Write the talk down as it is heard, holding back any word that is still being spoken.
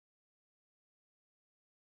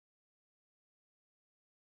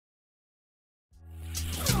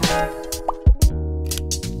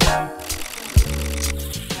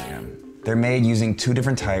They're made using two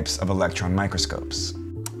different types of electron microscopes.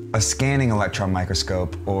 A scanning electron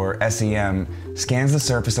microscope, or SEM, scans the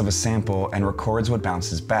surface of a sample and records what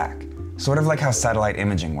bounces back, sort of like how satellite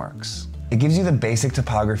imaging works. It gives you the basic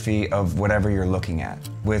topography of whatever you're looking at,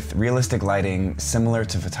 with realistic lighting similar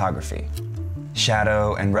to photography.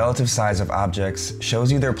 Shadow and relative size of objects shows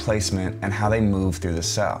you their placement and how they move through the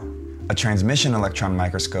cell. A transmission electron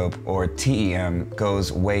microscope, or TEM,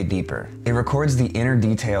 goes way deeper. It records the inner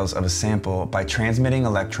details of a sample by transmitting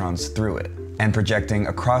electrons through it and projecting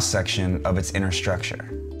a cross-section of its inner structure.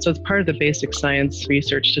 So it's part of the basic science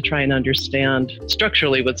research to try and understand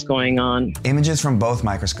structurally what's going on. Images from both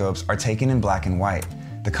microscopes are taken in black and white.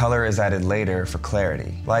 The color is added later for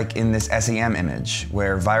clarity, like in this SEM image,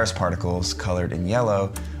 where virus particles, colored in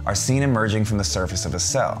yellow, are seen emerging from the surface of a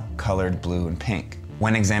cell, colored blue and pink.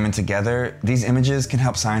 When examined together, these images can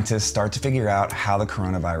help scientists start to figure out how the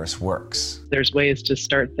coronavirus works. There's ways to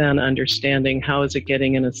start then understanding how is it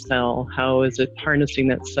getting in a cell, how is it harnessing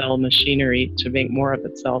that cell machinery to make more of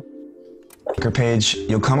itself. On your page,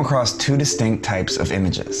 you'll come across two distinct types of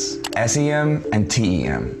images, SEM and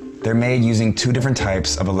TEM. They're made using two different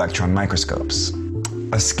types of electron microscopes.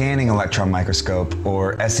 A scanning electron microscope,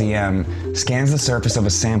 or SEM, scans the surface of a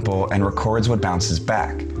sample and records what bounces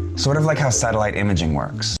back, sort of like how satellite imaging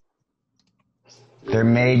works. They're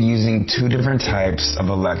made using two different types of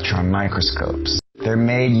electron microscopes. They're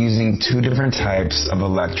made using two different types of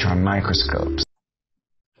electron microscopes.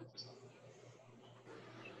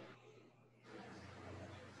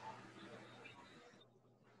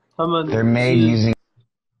 They're made using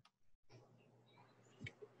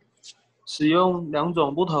使用两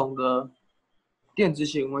种不同的电子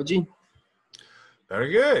显微镜。Very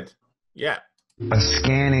good. Yeah. A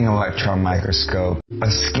scanning electron microscope. A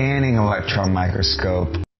scanning electron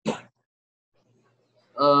microscope.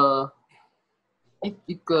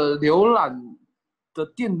 一个浏览的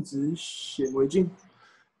电子显微镜。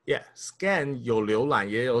Yeah, scan 有浏览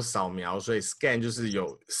也有扫描，所以 scan 就是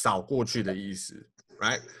有扫过去的意思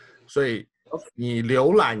 ，right？ 所以你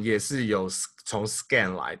浏览也是有从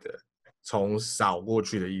scan 来的，从扫过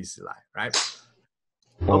去的意思来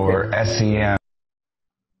 ，right？Or SEM.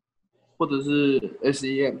 或者是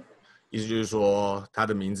SEM， 意思就是说它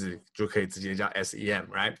的名字就可以直接叫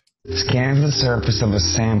SEM，right？ Scans the surface of a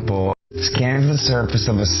sample. Scans the surface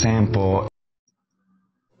of a sample.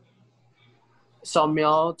 扫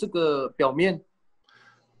描这个表面。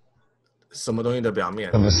什么东西的表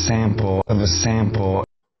面 ？Of a sample. Of a sample.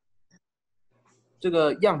 这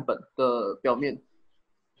个样本的表面。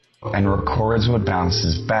And records what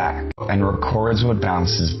bounces back. And records what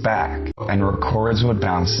bounces back. And records what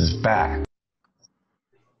bounces back.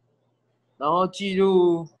 然后记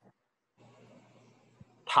录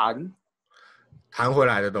弹回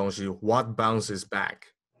来的东西 ，what bounces back？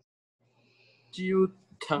 记录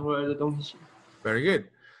弹回来的东西。Very good.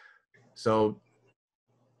 So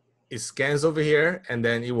it scans over here, and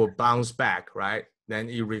then it will bounce back, right? Then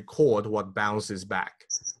it record what bounces back.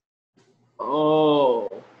 Oh.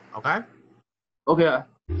 Okay? Okay.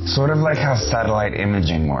 Sort of like how satellite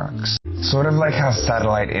imaging works. Sort of like how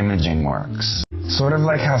satellite imaging works. Sort of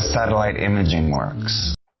like how satellite imaging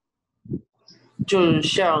works. 就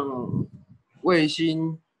像卫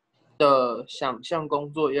星的想象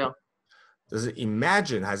工作一样。这是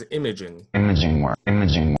imagine 还是 imaging? Imaging work.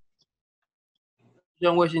 Imaging work.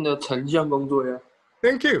 像卫星的成像工作一样。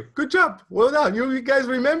Thank you. Good job. Well done. You guys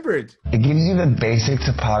remembered. It gives you the basic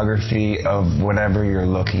topography of whatever you're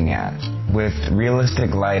looking at, with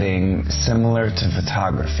realistic lighting similar to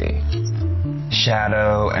photography.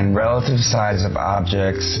 Shadow and relative size of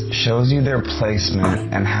objects shows you their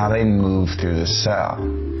placement and how they move through the cell.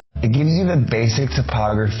 It gives you the basic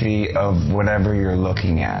topography of whatever you're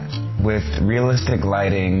looking at, with realistic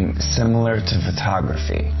lighting similar to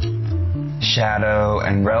photography. Shadow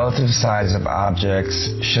and relative size of objects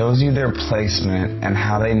shows you their placement and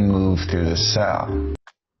how they move through the cell.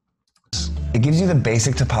 It gives you the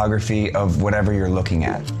basic topography of whatever you're looking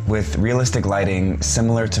at, with realistic lighting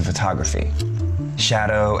similar to photography.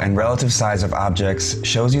 Shadow and relative size of objects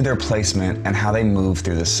shows you their placement and how they move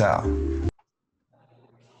through the cell.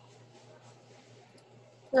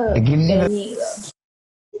 It gives you the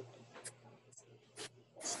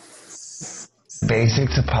basic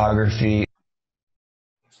topography.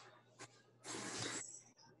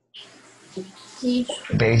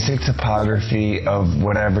 Basic topography of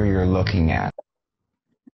whatever you're looking at.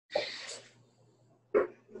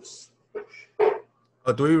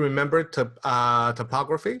 Do you remember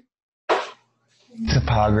topography?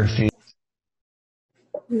 Topography.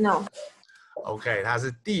 No. OK， 它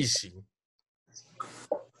是地形。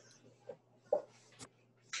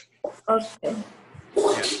Okay.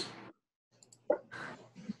 Yeah.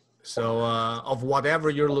 So of whatever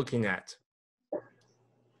you're looking at.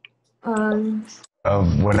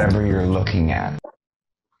 Of whatever you're looking at.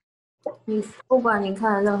 不管你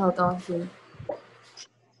看的任何东西，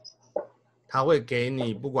它会给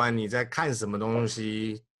你不管你在看什么东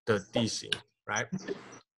西的地形 ，right?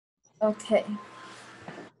 Okay.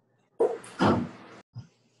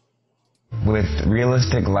 With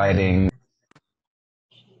realistic lighting.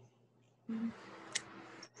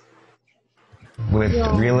 With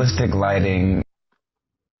realistic lighting.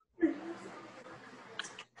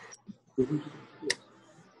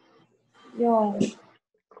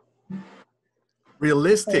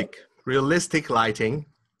 Realistic lighting.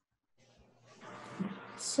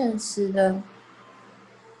 现实的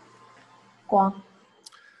光。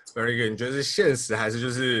Very good. 你觉得是现实还是就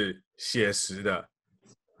是写实的？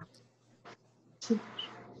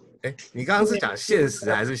哎，你刚刚是讲现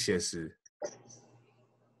实还是写实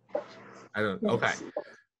 ？I don't. OK，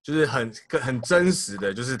 就是很真实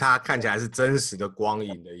的，就是它看起来是真实的光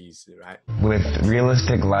影的意思 ，right? With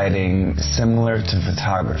realistic lighting similar to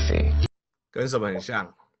photography. 跟什么很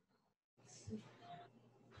像？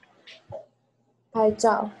拍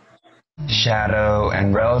照。Shadow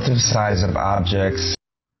and relative size of objects.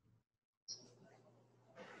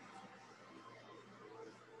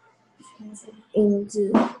 影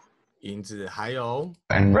子，还有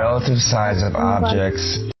and relative size of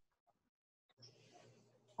objects.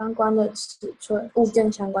 相关的尺寸，物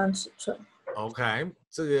件相关尺寸。OK，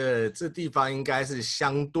 这地方应该是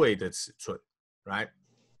相对的尺寸 ，right？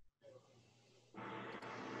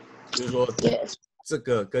 就是说， Yes. 这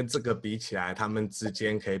个跟这个比起来，他们之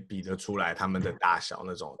间可以比得出来他们的大小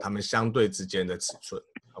那种，他们相对之间的尺寸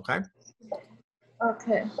 ，OK？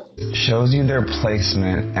 Okay. Shows you their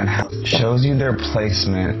placement and how. Shows you their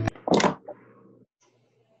placement.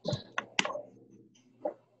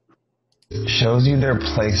 Shows you their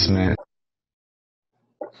placement.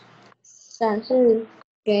 展示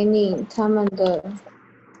给你他们的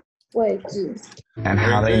位置。And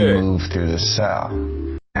how they move through the cell.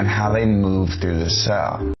 And how they move through the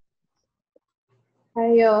cell.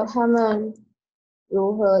 还有他们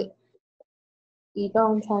如何移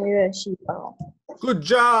动穿越细胞。Good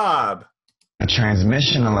job. A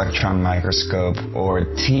transmission electron microscope, or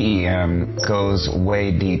TEM, goes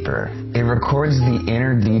way deeper. It records the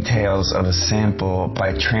inner details of a sample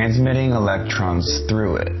by transmitting electrons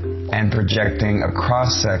through it and projecting a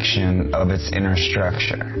cross-section of its inner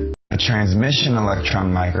structure. A transmission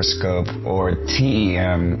electron microscope, or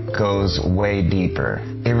TEM, goes way deeper.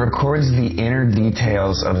 It records the inner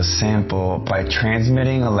details of a sample by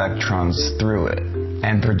transmitting electrons through it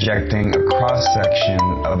and projecting a cross-section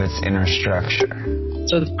of its inner structure.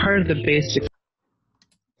 So it's part of the basic.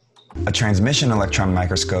 A transmission electron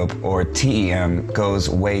microscope, or TEM, goes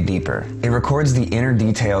way deeper. It records the inner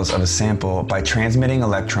details of a sample by transmitting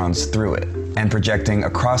electrons through it and projecting a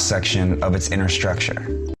cross-section of its inner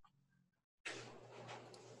structure.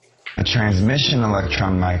 A transmission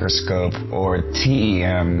electron microscope, or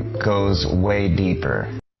TEM, goes way deeper.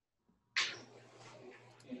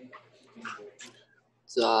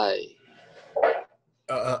 在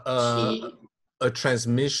a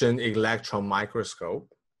transmission electron microscope.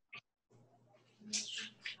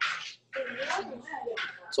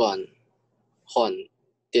 转换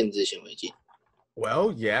电子显微镜。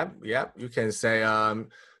Well, yeah, you can say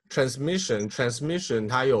transmission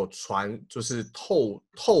它有传，就是透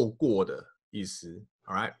过的意思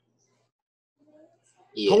 ，all right？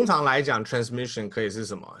 通常来讲 ，transmission 可以是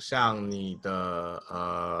什么？像你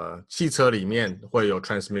的汽车里面会有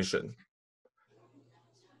transmission，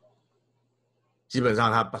 基本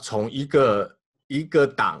上它从一个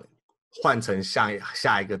档换成下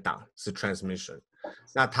一个档是 transmission。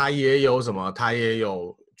那它也有什么？它也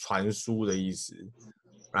有传输的意思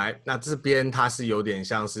 ，right？ 那这边它是有点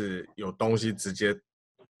像是有东西直接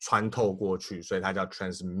穿透过去，所以它叫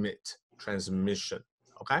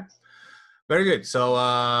transmission。OK？Very good. So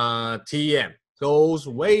TEM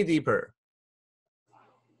goes way deeper.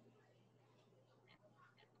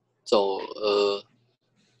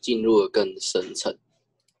 进入了更深层。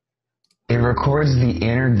It records the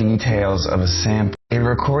inner details of a sample. It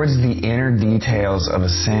records the inner details of a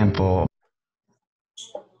sample.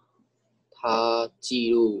 它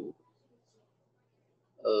记录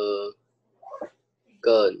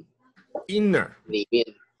更 inner 里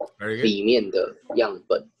面的样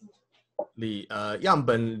本。样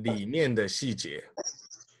本里面的细节。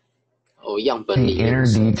样本里面 the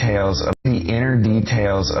inner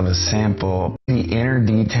details of a sample. The inner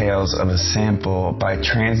details of a sample by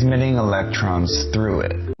transmitting electrons through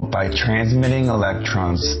it. by transmitting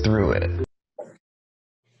electrons through it.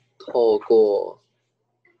 透过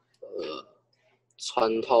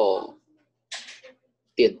穿透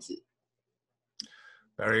电子。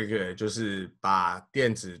Very good， 就是把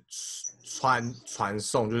电子传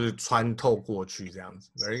送，就是穿透过去这样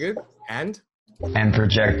子。Very good， and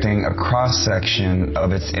projecting a cross-section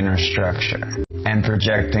of its inner structure. And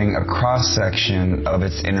projecting a cross-section of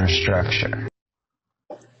its inner structure.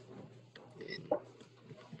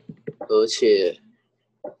 而且，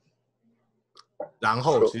然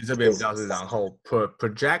后其实这边比较是然后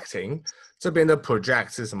projecting， 这边的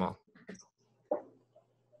project 是什么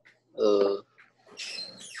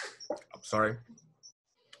？Sorry，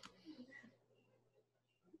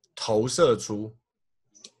 投射出。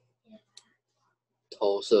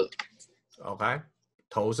投射。OK，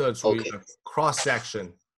 投射出一个 cross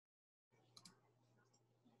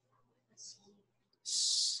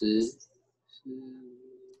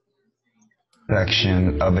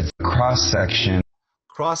section。Section of its cross section.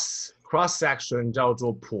 Cross section 叫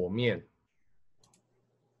做剖面。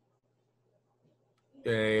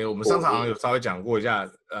我们上场有稍微讲过一下，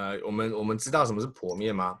我们知道什么是剖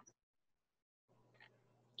面吗？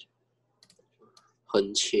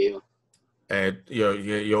横切吗？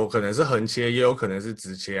有可能是横切，也有可能是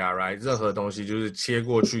直切啊 ，right？ 任何东西就是切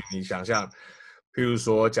过去，你想象，譬如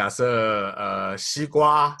说，假设西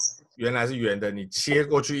瓜原来是圆的，你切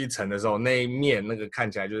过去一层的时候，那一面那个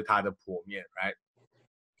看起来就是它的剖面 ，right？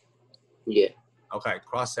 Yeah. Okay,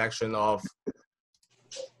 cross section of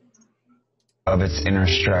its inner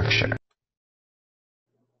structure.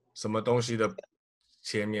 什么东西的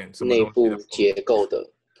切面？内部结构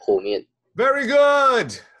的剖面。Very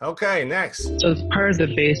good. Okay, next. So it's part of the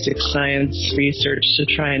basic science research to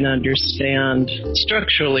try and understand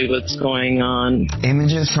structurally what's going on.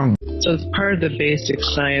 Images from. So it's part of the basic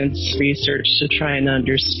science research to try and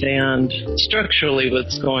understand structurally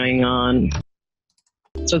what's going on.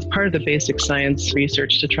 So it's part of the basic science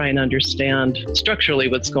research to try and understand structurally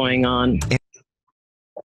what's going on.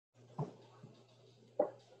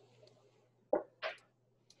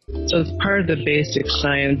 So it's part of the basic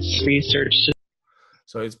science research.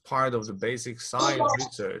 So it's part of the basic science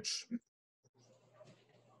research.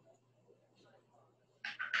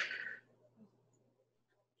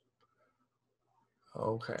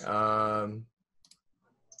 Okay.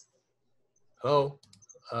 Hello.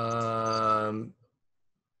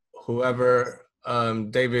 Whoever,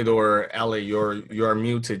 David or Ellie, you're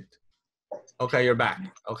muted. Okay, you're back.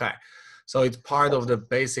 Okay. So it's part of the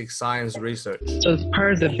basic science research. So it's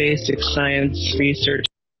part of the basic science research.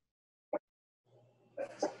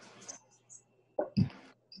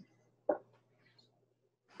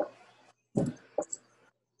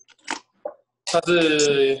 它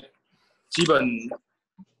是基本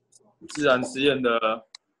自然实验的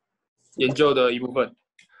研究的一部分。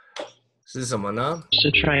是什么呢？ To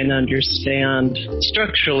try and understand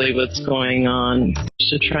structurally what's going on.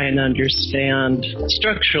 To try and understand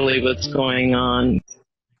structurally what's going on.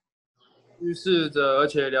 预示着而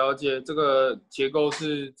且了解这个结构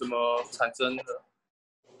是怎么产生的。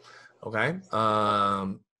Okay.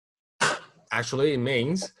 Actually, it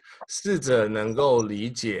means 试着能够理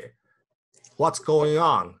解 what's going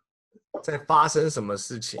on， 在发生什么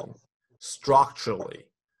事情 ，structurally，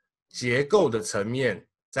 结构的层面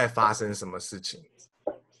在发生什么事情。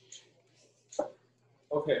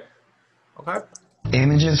Okay. Okay.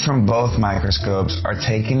 Images from both microscopes are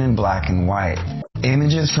taken in black and white.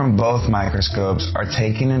 Images from both microscopes are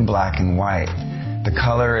taken in black and white. The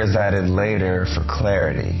color is added later for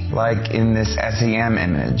clarity, like in this SEM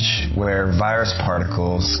image, where virus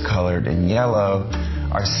particles, colored in yellow,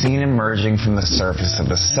 are seen emerging from the surface of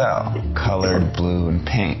the cell, colored blue and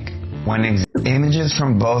pink. When images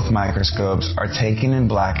from both microscopes are taken in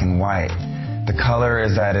black and white, the color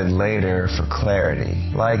is added later for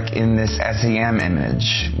clarity, like in this SEM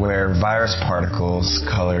image, where virus particles,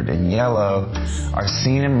 colored in yellow, are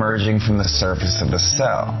seen emerging from the surface of the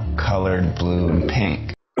cell, colored blue and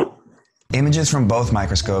pink. Images from both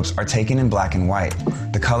microscopes are taken in black and white.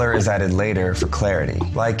 The color is added later for clarity,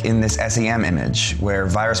 like in this SEM image, where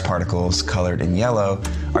virus particles, colored in yellow,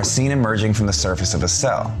 are seen emerging from the surface of the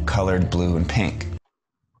cell, colored blue and pink.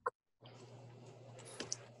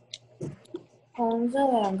 从这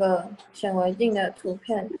两个显微镜的图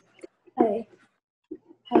片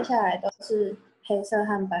拍下来都是黑色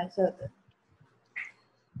和白色的。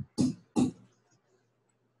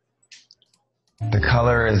The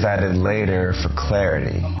color is added later for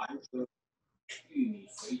clarity.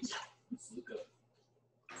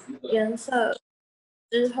 颜色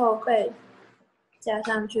之后被加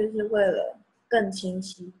上去是为了更清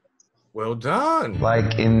晰。Well done.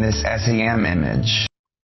 Like in this SEM image.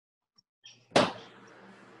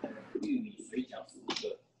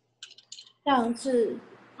 像是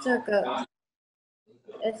这个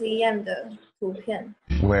SEM 的图片。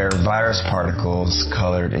Where virus particles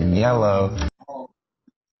colored in yellow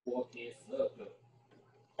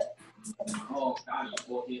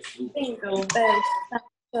病毒被散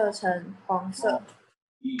射成黄色。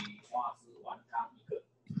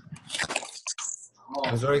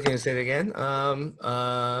I'm sorry, can you say it again?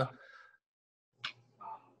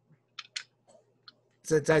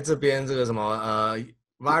 在这边这个什么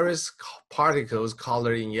virus particles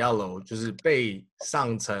colored in yellow 就是被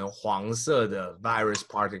上成黄色的 virus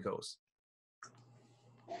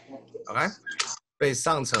particles。OK， 被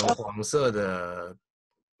上成黄色的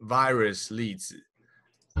virus 粒子。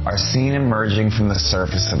are seen emerging from the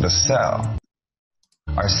surface of a cell.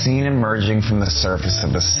 Are seen emerging from the surface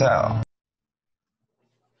of a cell.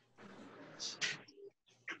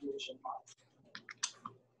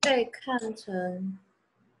 被看成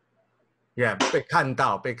Yeah， 被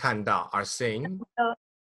看到 are seen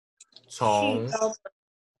从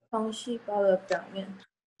细胞的表面。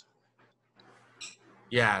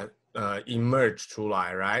Yeah， emerge 出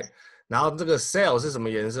来 ，right？ 然后这个 cell 是什么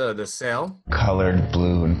颜色的 cell？ Colored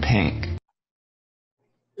blue and pink.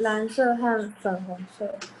 蓝色和粉红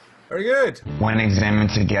色。Very good. When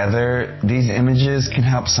examined together, these images can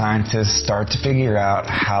help scientists start to figure out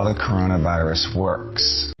how the coronavirus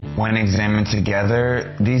works. When examined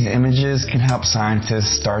together, these images can help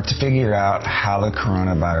scientists start to figure out how the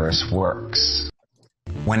coronavirus works.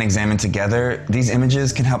 When examined together, these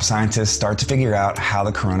images can help scientists start to figure out how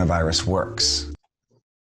the coronavirus works.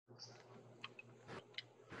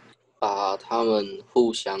 把它们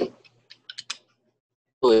互相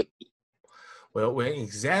对比。Well, when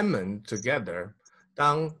examined together，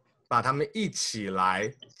 当把它们一起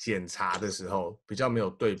来检查的时候，比较没有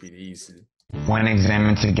对比的意思。When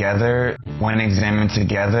examined together,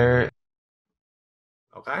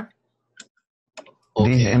 Okay.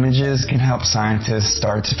 These images can help scientists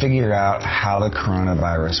start to figure out how the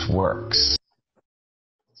coronavirus works.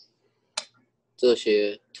 这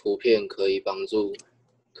些图片可以帮助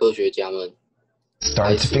科学家们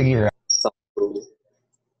Start to figure out. 找出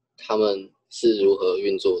他们是如何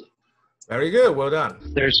运作的。Very good, well done.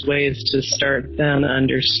 There's ways to start then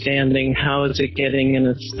understanding how is it getting in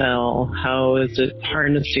a cell, how is it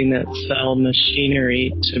harnessing that cell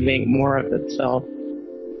machinery to make more of itself.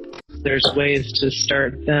 There's ways to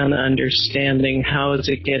start then understanding how is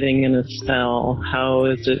it getting in a cell, how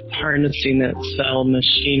is it harnessing that cell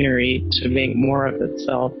machinery to make more of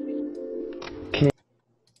itself.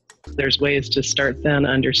 There's ways to start then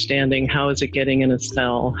understanding how is it getting in a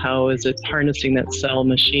cell, how is it harnessing that cell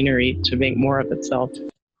machinery to make more of itself.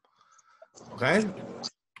 Okay.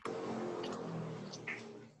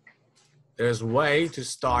 There's way to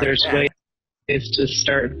start. There's then. ways to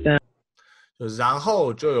start then 然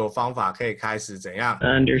后就有方法可以开始怎样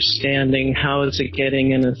understanding how is it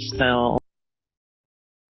getting in a cell.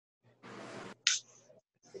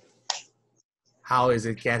 How is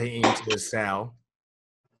it getting into the cell?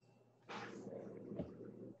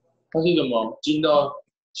 它是怎么进到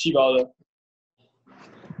细胞的？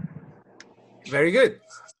 Very good.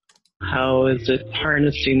 How is it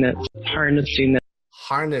harnessing that Harnessing.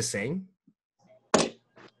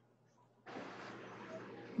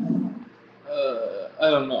 I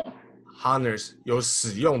don't know. Harness 有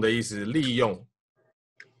使用的意思，利用。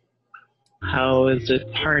How is it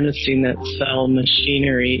harnessing that cell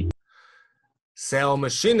machinery? Cell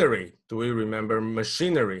machinery. Do we remember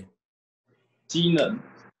machinery? 机能。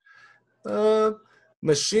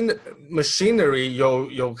machinery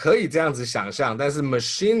有可以这样子想象，但是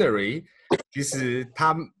machinery 其实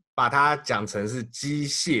它把它讲成是机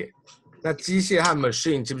械。那机械和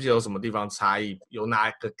machine 记不记得有什么地方差异？有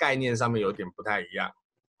哪个概念上面有点不太一样？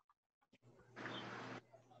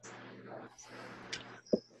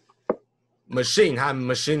 Machine 和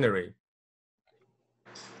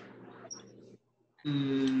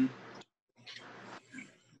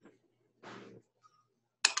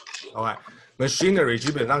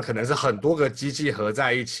基本上可能是很多个机器合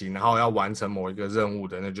在一起，然后要完成某一个任务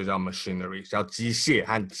的，那就叫 machinery， 叫机械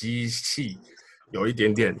和机器有一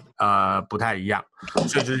点点不太一样，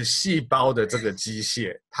所以就是细胞的这个机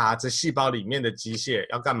械，它这细胞里面的机械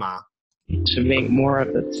要干嘛 To make more of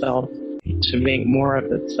itself. To make more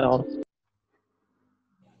of itself.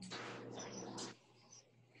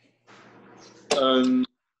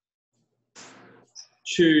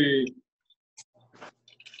 去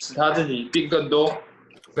使他自己变更多。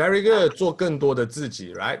 Very good， 做更多的自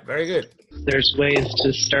己 ，right？ Very good。There's ways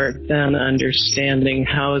to start then understanding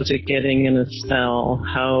how is it getting in a cell,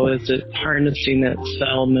 how is it harnessing that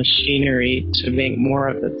cell machinery to make more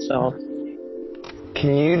of itself.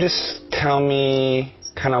 Can you just tell me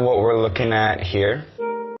kind of what we're looking at here?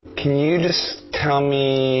 Can you just tell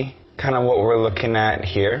me kind of what we're looking at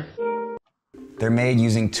here? They're made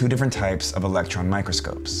using two different types of electron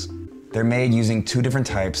microscopes. They're made using two different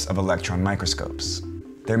types of electron microscopes.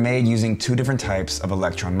 They're made using two different types of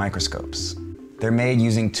electron microscopes. They're made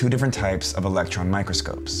using two different types of electron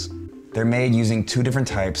microscopes. They're made using two different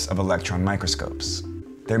types of electron microscopes.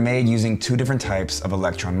 They're made using two different types of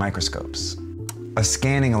electron microscopes. A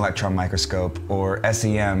scanning electron microscope, or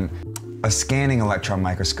SEM, a scanning electron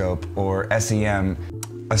microscope, or SEM,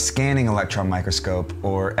 a scanning electron microscope,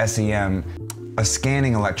 or SEM, a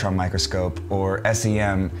scanning electron microscope, or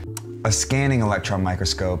SEM, a scanning electron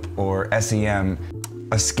microscope, or SEM,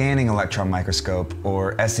 a scanning electron microscope,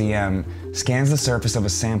 or SEM, scans the surface of a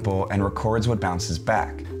sample and records what bounces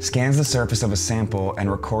back. Scans the surface of a sample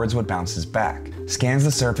and records what bounces back. Scans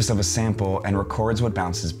the surface of a sample and records what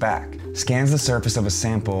bounces back. Scans the surface of a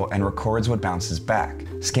sample and records what bounces back.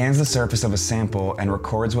 Scans the surface of a sample and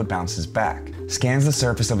records what bounces back. Scans the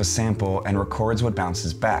surface of a sample and records what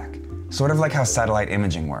bounces back. Sort of like how satellite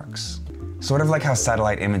imaging works. Sort of like how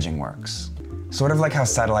satellite imaging works. Sort of like how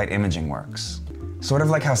satellite imaging works. Sort of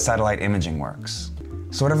like how satellite imaging works.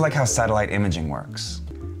 Sort of like how satellite imaging works.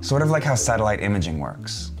 Sort of like how satellite imaging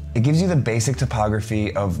works. It gives you the basic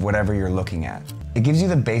topography of whatever you're looking at. It gives you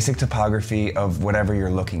the basic topography of whatever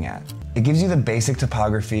you're looking at. It gives you the basic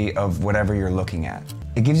topography of whatever you're looking at.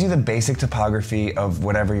 It gives you the basic topography of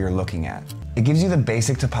whatever you're looking at. It gives you the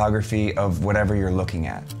basic topography of whatever you're looking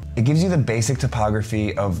at. It gives you the basic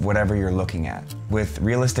topography of whatever you're looking at, with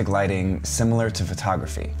realistic lighting similar to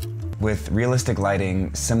photography. With realistic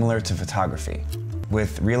lighting similar to photography.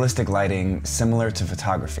 With realistic lighting similar to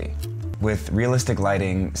photography. With realistic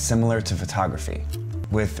lighting similar to photography.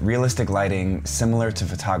 With realistic lighting similar to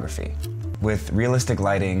photography. With realistic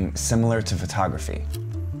lighting similar to photography.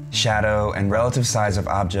 Shadow and relative size of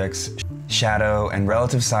objects. Shadow and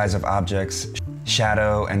relative size of objects.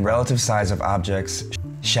 Shadow and relative size of objects.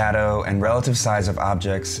 Shadow and relative size of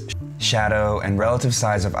objects. Shadow and relative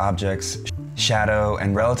size of objects. Shadow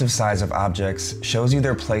and relative size of objects shows you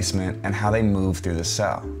their placement and how they move through the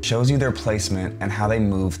cell. Shows you their placement and how they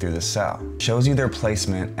move through the cell. Shows you their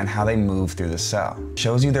placement and how they move through the cell.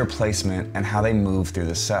 Shows you their placement and how they move through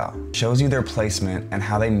the cell. Shows you their placement and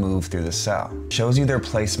how they move through the cell. Shows you their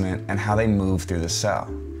placement and how they move through the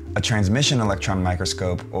cell. A transmission electron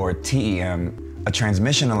microscope, or TEM. A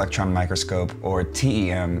transmission electron microscope, or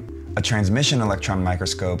TEM. A transmission electron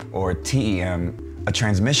microscope, or TEM. A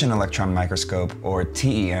transmission electron microscope, or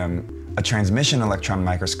TEM. A transmission electron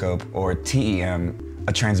microscope, or TEM.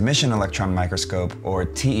 A transmission electron microscope, or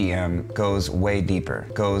TEM, goes way deeper,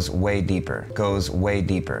 goes way deeper, goes way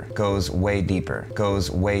deeper, goes way deeper, goes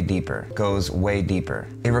way deeper, goes way deeper.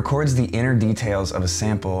 It records the inner details of a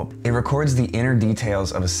sample. It records the inner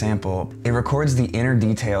details of a sample. It records the inner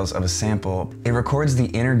details of a sample. It records the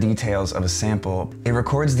inner details of a sample. It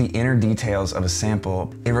records the inner details of a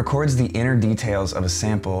sample. It records the inner details of a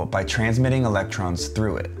sample by transmitting electrons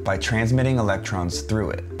through it, by transmitting electrons through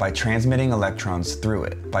it, by transmitting electrons through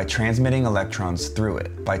it, by transmitting electrons through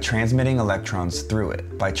it, by transmitting electrons through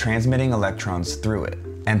it, by transmitting electrons through it,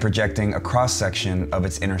 and projecting a cross-section of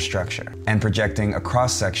its inner structure, and projecting a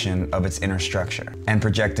cross-section of its inner structure, and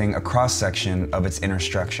projecting a cross-section of its inner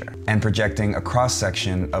structure, and projecting a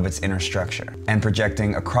cross-section of its inner structure, and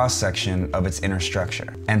projecting a cross-section of its inner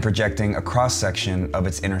structure, and projecting a cross-section of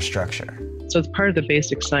its inner structure. So it's part of the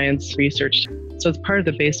basic science research. So it's part of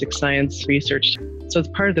the basic science research. So it's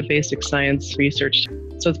part of the basic science research.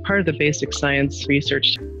 So it's part of the basic science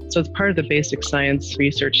research. So it's part of the basic science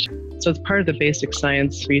research. So it's part of the basic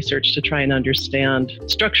science research to try and understand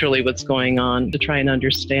structurally what's going on, to try and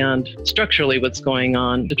understand structurally what's going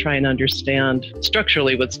on, to try and understand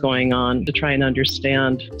structurally what's going on, to try and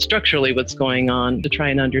understand structurally what's going on, to try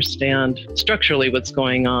and understand structurally what's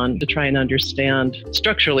going on, to try and understand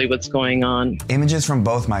structurally what's going on. Images from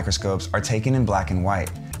both microscopes are taken in black and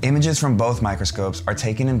white. Images from both microscopes are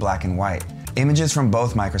taken in black and white. Images from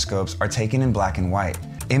both microscopes are taken in black and white.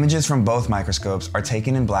 Images from both microscopes are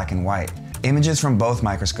taken in black and white. Images from both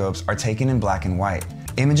microscopes are taken in black and white.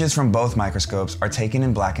 Images from both microscopes are taken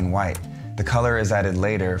in black and white. The color is added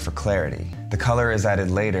later for clarity. The color is added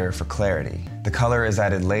later for clarity. The color is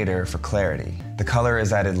added later for clarity. The color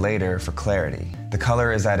is added later for clarity. The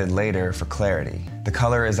color is added later for clarity. The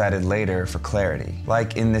color is added later for clarity.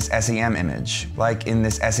 Like in this SEM image. Like in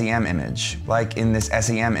this SEM image. Like in this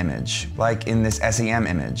SEM image. Like in this SEM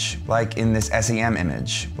image. Like in this SEM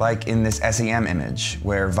image. Like in this SEM image.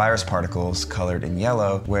 Where virus particles colored in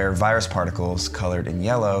yellow. Where virus particles colored in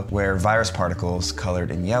yellow. Where virus particles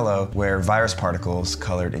colored in yellow. Where virus particles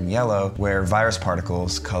colored in yellow. Where virus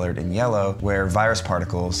particles colored in yellow. Where virus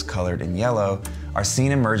particles colored in yellow are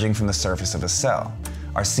seen emerging from the surface of a cell.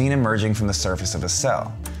 Are seen emerging from the surface of a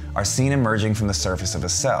cell. Are seen emerging from the surface of a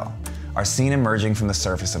cell. Are seen emerging from the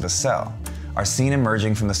surface of a cell. Are seen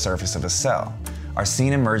emerging from the surface of a cell. Are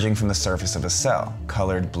seen emerging from the surface of a cell.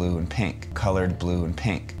 Colored blue and pink. Colored blue and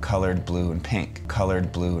pink. Colored blue and pink.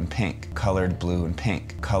 Colored blue and pink. Colored blue and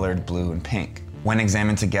pink. Colored blue and pink. When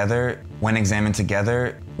examined together, when examined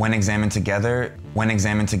together, when examined together, when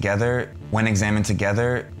examined together, when examined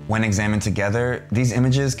together, when examined together, these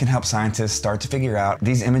images can help scientists start to figure out.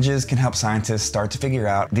 These images can help scientists start to figure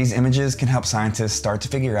out. These images can help scientists start to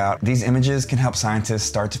figure out. These images can help scientists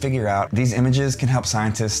start to figure out. These images can help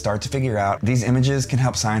scientists start to figure out. These images can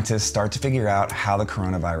help scientists start to figure out how the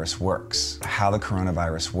coronavirus works. How the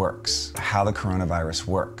coronavirus works. How the coronavirus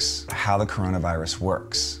works. How the coronavirus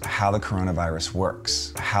works. How the coronavirus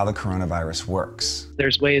works. How the coronavirus works.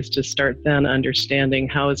 There's ways to start then understanding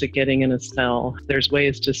how is it getting in a cell. There's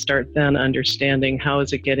ways to start then understanding how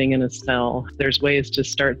is it getting in a cell. There's ways to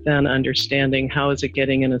start then understanding how is it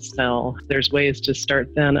getting in a cell. There's ways to start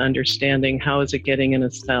then understanding how is it getting in a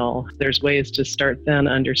cell. There's ways to start then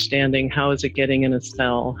understanding how is it getting in a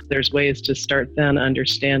cell. There's ways to start then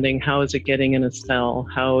understanding how is it getting in a cell.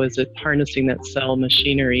 How is it harnessing that cell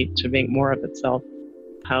machinery to make more of itself?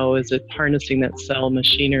 How is it harnessing that cell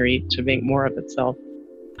machinery to make more of itself?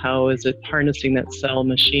 How is it harnessing that cell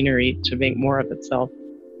machinery to make more of itself?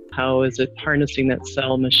 How is it harnessing that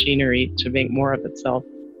cell machinery to make more of itself?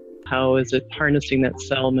 How is it harnessing that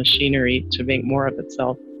cell machinery to make more of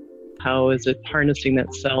itself? How is it harnessing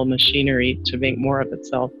that cell machinery to make more of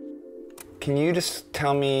itself? Can you just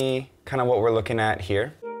tell me kind of what we're looking at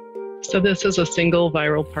here? So this is a single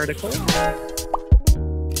viral particle.